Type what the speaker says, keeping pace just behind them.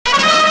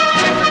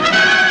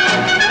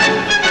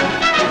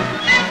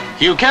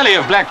Hugh Kelly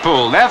of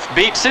Blackpool left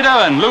beat Sid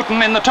Owen,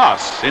 Luton, in the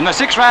toss in the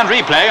 6-round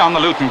replay on the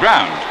Luton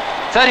ground.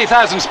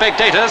 30,000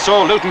 spectators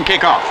saw Luton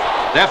kick off.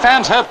 Their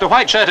fans hoped the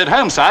white-shirted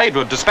home side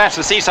would dispatch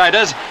the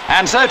Seasiders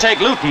and so take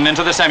Luton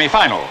into the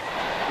semi-final.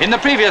 In the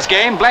previous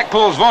game,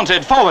 Blackpool's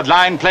vaunted forward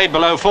line played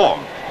below form.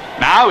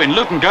 Now, in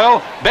Luton goal,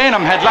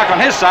 Baynham had luck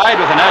on his side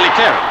with an early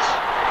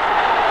clearance.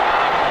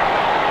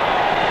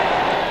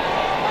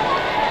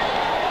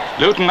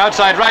 Luton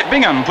outside right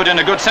Bingham put in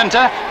a good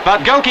centre,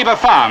 but goalkeeper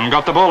Farm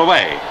got the ball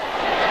away.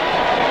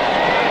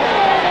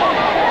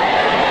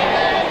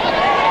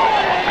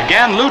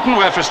 Again, Luton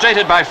were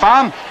frustrated by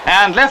Farm,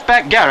 and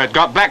left-back Garrett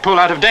got Blackpool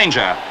out of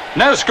danger.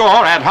 No score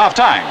at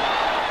half-time.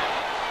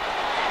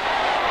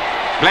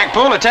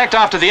 Blackpool attacked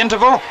after the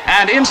interval,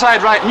 and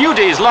inside right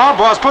Mudie's lob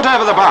was put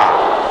over the bar.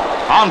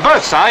 On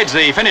both sides,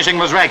 the finishing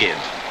was ragged,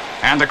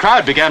 and the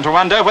crowd began to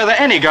wonder whether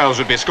any goals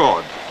would be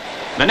scored.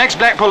 The next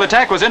Blackpool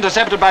attack was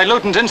intercepted by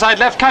Luton's inside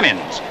left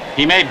Cummins.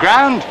 He made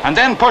ground and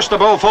then pushed the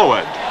ball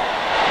forward.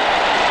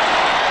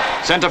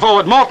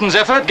 Centre-forward Morton's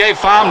effort gave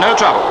Farm no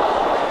trouble.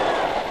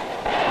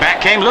 Back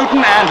came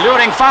Luton, and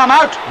luring Farm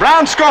out,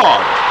 Brown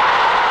scored.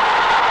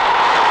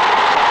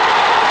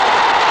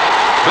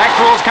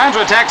 Blackpool's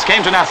counter-attacks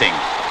came to nothing.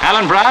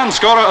 Allan Brown,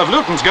 scorer of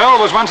Luton's goal,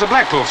 was once a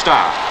Blackpool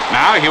star.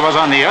 Now he was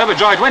on the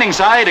overjoyed winning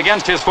side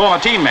against his former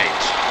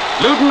teammates.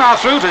 Luton are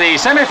through to the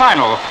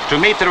semi-final to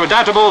meet the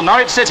redoubtable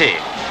Norwich City.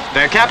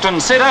 Their captain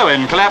Sid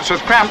Owen collapsed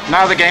with cramp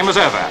now the game was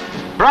over.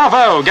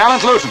 Bravo,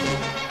 gallant Luton!